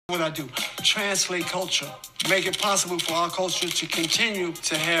What I do, translate culture, make it possible for our culture to continue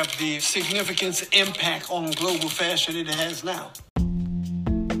to have the significance impact on global fashion it has now.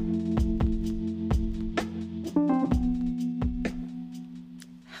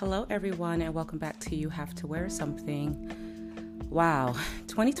 Hello, everyone, and welcome back to You Have to Wear Something. Wow,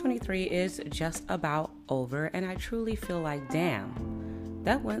 2023 is just about over, and I truly feel like, damn,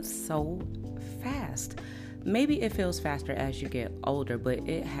 that went so fast. Maybe it feels faster as you get older, but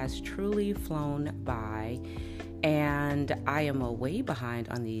it has truly flown by, and I am way behind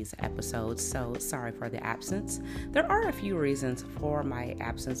on these episodes, so sorry for the absence. There are a few reasons for my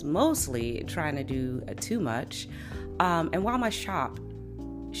absence, mostly trying to do too much. And while my shop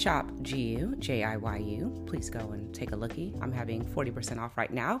GU, JIYU, please go and take a lookie. I'm having 40% off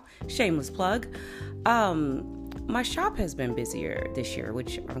right now. Shameless plug. My shop has been busier this year,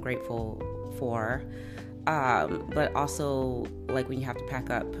 which I'm grateful for. But also, like, when you have to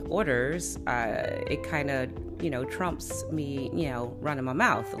pack up orders, it kind of, trumps me, running my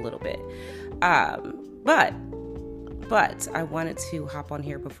mouth a little bit. But I wanted to hop on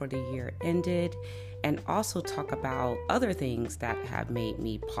here before the year ended and also talk about other things that have made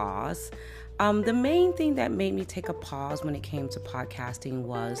me pause. The main thing that made me take a pause when it came to podcasting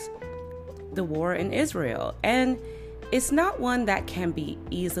was the war in Israel. And it's not one that can be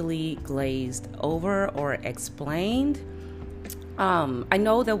easily glazed over or explained. I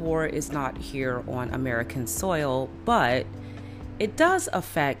know the war is not here on American soil, but it does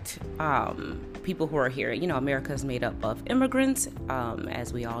affect people who are here. America is made up of immigrants,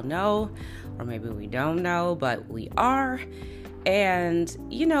 as we all know, or maybe we don't know, but we are. And,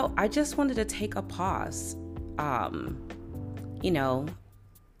 I just wanted to take a pause.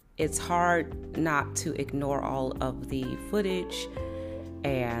 It's hard not to ignore all of the footage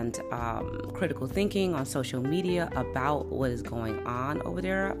and critical thinking on social media about what is going on over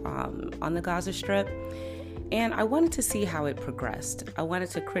there on the Gaza Strip. And I wanted to see how it progressed. I wanted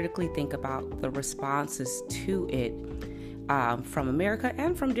to critically think about the responses to it from America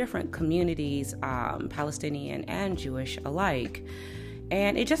and from different communities, Palestinian and Jewish alike.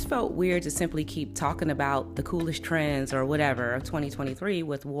 And it just felt weird to simply keep talking about the coolest trends or whatever of 2023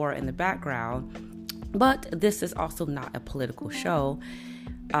 with war in the background. But this is also not a political show.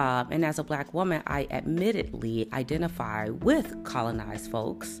 And as a Black woman, I admittedly identify with colonized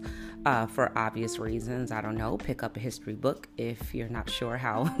folks for obvious reasons. I don't know, pick up a history book if you're not sure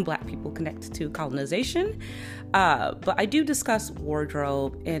how Black people connect to colonization. But I do discuss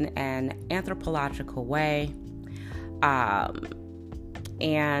wardrobe in an anthropological way.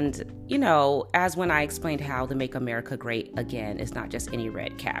 And, as when I explained how to make America great again, it's not just any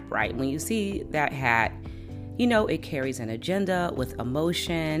red cap, right? When you see that hat, it carries an agenda with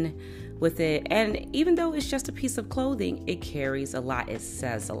emotion with it. And even though it's just a piece of clothing, it carries a lot. It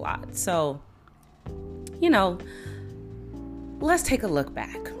says a lot. So, let's take a look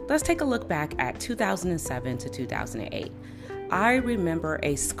back. Let's take a look back at 2007 to 2008. I remember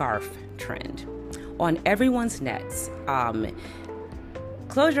a scarf trend on everyone's necks.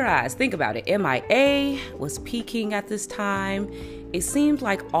 Close your eyes. Think about it. MIA was peaking at this time. It seemed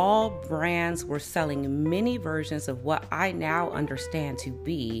like all brands were selling mini versions of what I now understand to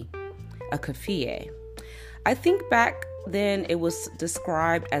be a Keffiyeh. I think back then it was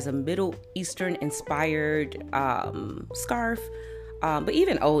described as a Middle Eastern inspired scarf. But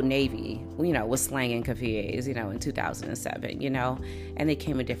even Old Navy, was slanging Keffiyehs, in 2007, and they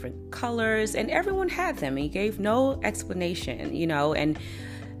came in different colors and everyone had them and he gave no explanation, and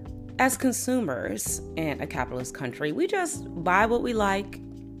as consumers in a capitalist country, we just buy what we like.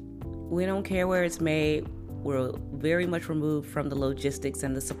 We don't care where it's made. We're very much removed from the logistics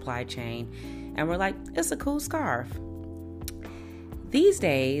and the supply chain. And we're like, it's a cool scarf. These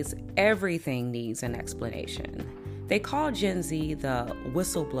days, everything needs an explanation. They call Gen Z the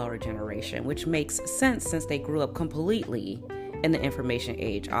whistleblower generation, which makes sense since they grew up completely in the information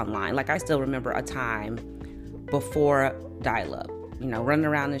age online. Like, I still remember a time before dial-up, running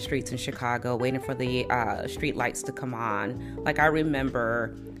around the streets in Chicago, waiting for the street lights to come on. Like, I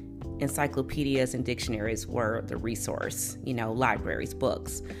remember encyclopedias and dictionaries were the resource, libraries,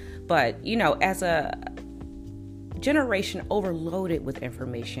 books. But, as a generation overloaded with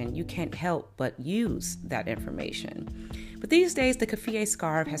information, you can't help but use that information. But these days, the Keffiyeh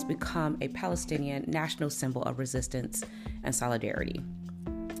scarf has become a Palestinian national symbol of resistance and solidarity.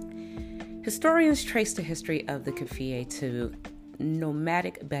 Historians trace the history of the Keffiyeh to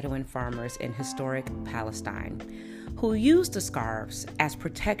nomadic Bedouin farmers in historic Palestine, who used the scarves as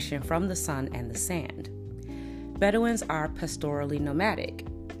protection from the sun and the sand. Bedouins are pastorally nomadic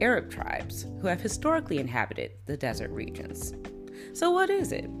Arab tribes who have historically inhabited the desert regions. So what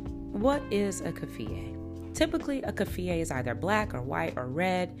is it? what is a keffiyeh? Typically, a keffiyeh is either black or white or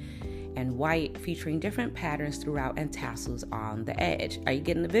red and white, featuring different patterns throughout and tassels on the edge. Are you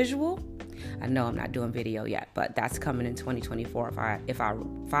getting the visual? I know I'm not doing video yet, but that's coming in 2024 if I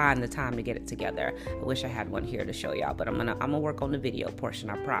find the time to get it together. I wish I had one here to show y'all, but I'm gonna work on the video portion,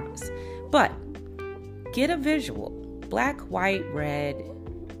 I promise. But get a visual: black, white, red,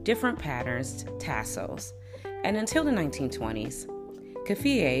 different patterns, tassels. And until the 1920s,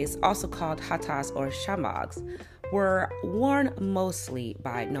 keffiyehs, also called hattas or shamags, were worn mostly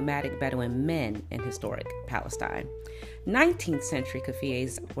by nomadic Bedouin men in historic Palestine. 19th century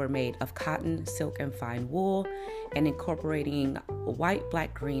keffiyehs were made of cotton, silk, and fine wool, and incorporating white,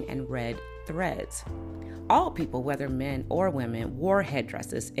 black, green, and red threads. All people, whether men or women, wore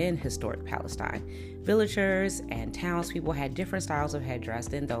headdresses in historic Palestine. Villagers and townspeople had different styles of headdress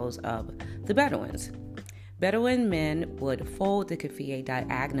than those of the Bedouins. Bedouin men would fold the keffiyeh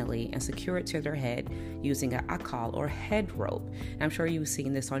diagonally and secure it to their head using an akal or head rope. And I'm sure you've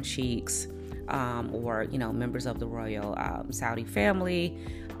seen this on sheiks or members of the royal Saudi family.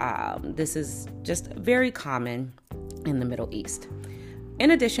 This is just very common in the Middle East.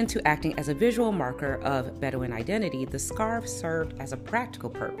 In addition to acting as a visual marker of Bedouin identity, the scarf served as a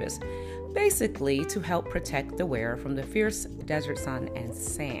practical purpose, basically to help protect the wearer from the fierce desert sun and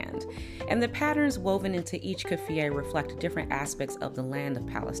sand. And the patterns woven into each keffiyeh reflect different aspects of the land of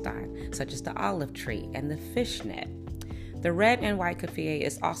Palestine, such as the olive tree and the fishnet. The red and white keffiyeh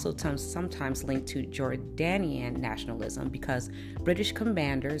is also sometimes linked to Jordanian nationalism because British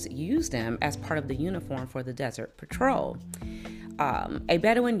commanders used them as part of the uniform for the Desert Patrol, a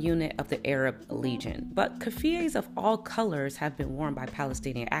Bedouin unit of the Arab Legion. But keffiyehs of all colors have been worn by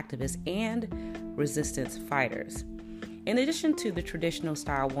Palestinian activists and resistance fighters. In addition to the traditional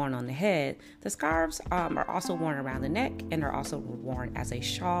style worn on the head, the scarves are also worn around the neck and are also worn as a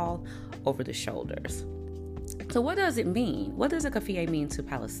shawl over the shoulders. So what does it mean? What does a keffiyeh mean to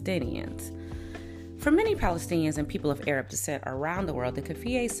Palestinians? For many Palestinians and people of Arab descent around the world, the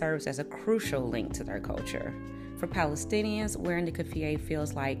keffiyeh serves as a crucial link to their culture. For Palestinians, wearing the keffiyeh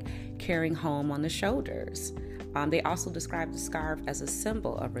feels like carrying home on the shoulders. They also describe the scarf as a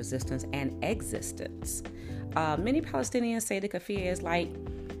symbol of resistance and existence. Many Palestinians say the keffiyeh is like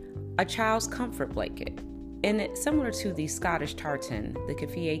a child's comfort blanket. And it's similar to the Scottish tartan, the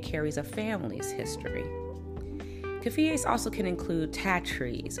keffiyeh carries a family's history. Keffiyehs also can include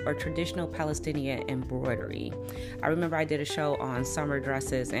tatrees or traditional Palestinian embroidery. I remember I did a show on summer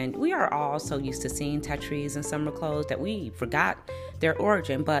dresses, and we are all so used to seeing tatrees in summer clothes that we forgot their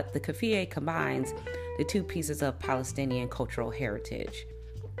origin, but the keffiyeh combines the two pieces of Palestinian cultural heritage.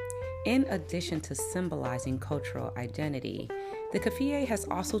 In addition to symbolizing cultural identity, the keffiyeh has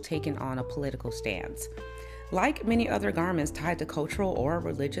also taken on a political stance, like many other garments tied to cultural or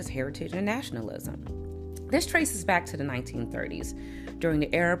religious heritage and nationalism. This traces back to the 1930s, during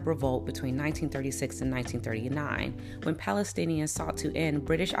the Arab Revolt between 1936 and 1939, when Palestinians sought to end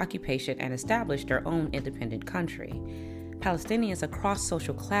British occupation and establish their own independent country. Palestinians across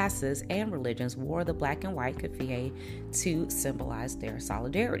social classes and religions wore the black and white keffiyeh to symbolize their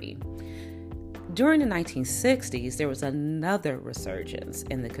solidarity. During the 1960s, there was another resurgence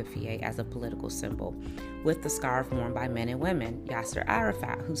in the keffiyeh as a political symbol, with the scarf worn by men and women. Yasser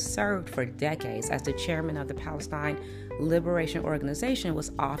Arafat, who served for decades as the chairman of the Palestine Liberation Organization,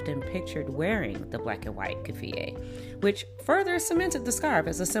 was often pictured wearing the black and white keffiyeh, which further cemented the scarf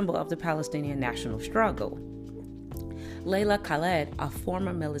as a symbol of the Palestinian national struggle. Layla Khaled, a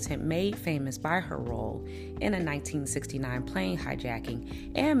former militant made famous by her role in a 1969 plane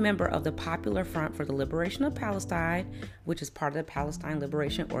hijacking and member of the Popular Front for the Liberation of Palestine, which is part of the Palestine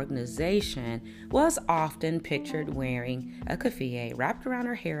Liberation Organization, was often pictured wearing a keffiyeh wrapped around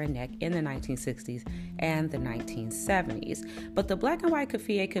her hair and neck in the 1960s and the 1970s. But the black and white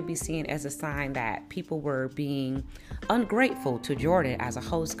keffiyeh could be seen as a sign that people were being ungrateful to Jordan as a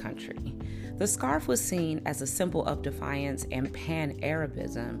host country. The scarf was seen as a symbol of defiance and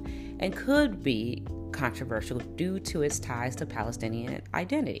pan-Arabism and could be controversial due to its ties to Palestinian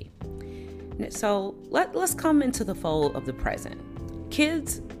identity. So let's come into the fold of the present.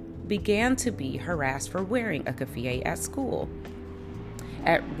 Kids began to be harassed for wearing a keffiyeh at school.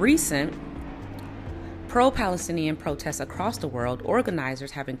 At recent pro-Palestinian protests across the world,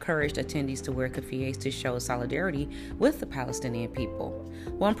 organizers have encouraged attendees to wear keffiyehs to show solidarity with the Palestinian people.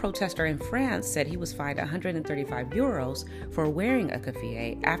 One protester in France said he was fined 135 euros for wearing a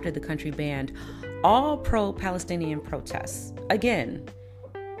keffiyeh after the country banned all pro-Palestinian protests. Again,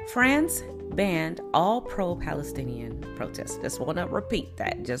 France banned all pro-Palestinian protests. Just want to repeat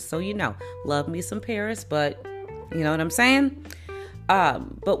that, just so you know. Love me some Paris, but you know what I'm saying?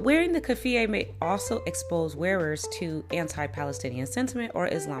 But wearing the keffiyeh may also expose wearers to anti-Palestinian sentiment or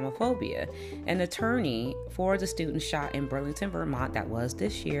Islamophobia. An attorney for the students shot in Burlington, Vermont, that was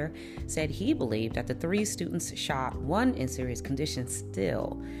this year, said he believed that the 3 students shot, one in serious condition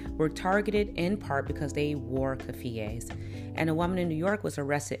still, were targeted in part because they wore keffiyehs. And a woman in New York was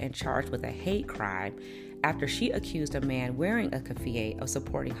arrested and charged with a hate crime after she accused a man wearing a keffiyeh of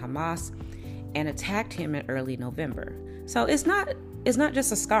supporting Hamas and attacked him in early November. So it's not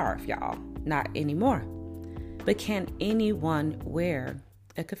just a scarf, y'all. Not anymore. But can anyone wear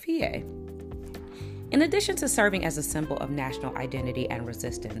a keffiyeh? In addition to serving as a symbol of national identity and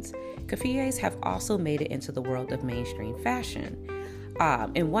resistance, keffiyehs have also made it into the world of mainstream fashion.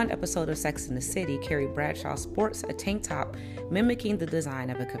 In one episode of Sex and the City, Carrie Bradshaw sports a tank top mimicking the design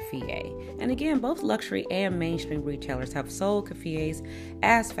of a keffiyeh. And again, both luxury and mainstream retailers have sold keffiyehs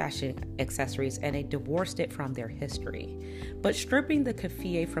as fashion accessories, and they divorced it from their history. But stripping the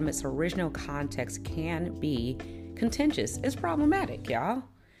keffiyeh from its original context can be contentious. It's problematic, y'all.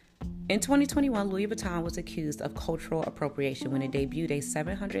 In 2021, Louis Vuitton was accused of cultural appropriation when it debuted a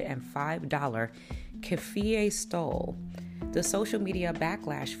 $705 Keffiyeh stole. The social media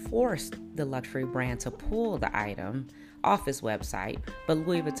backlash forced the luxury brand to pull the item off its website, but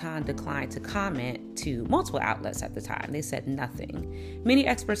Louis Vuitton declined to comment to multiple outlets at the time. They said nothing. Many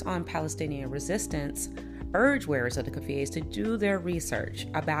experts on Palestinian resistance urge wearers of the keffiyehs to do their research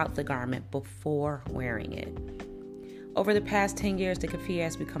about the garment before wearing it. Over the past 10 years, the keffiyeh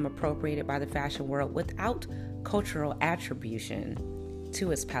has become appropriated by the fashion world without cultural attribution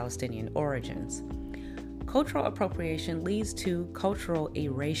to its Palestinian origins. Cultural appropriation leads to cultural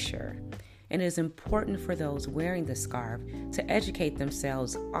erasure, and it is important for those wearing the scarf to educate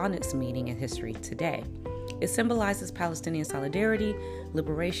themselves on its meaning and history today. It symbolizes Palestinian solidarity,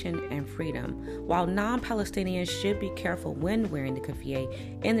 liberation, and freedom. While non-Palestinians should be careful when wearing the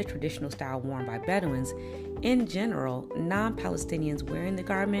keffiyeh in the traditional style worn by Bedouins, in general, non-Palestinians wearing the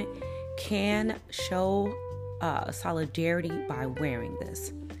garment can show solidarity by wearing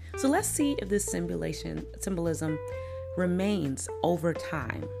this. So let's see if this symbolism remains over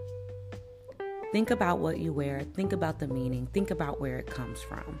time. Think about what you wear. Think about the meaning. Think about where it comes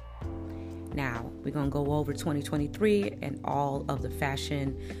from. Now, we're going to go over 2023 and all of the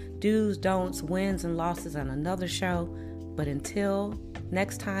fashion do's, don'ts, wins, and losses on another show. But until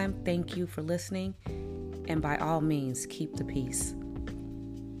next time, thank you for listening. And by all means, keep the peace.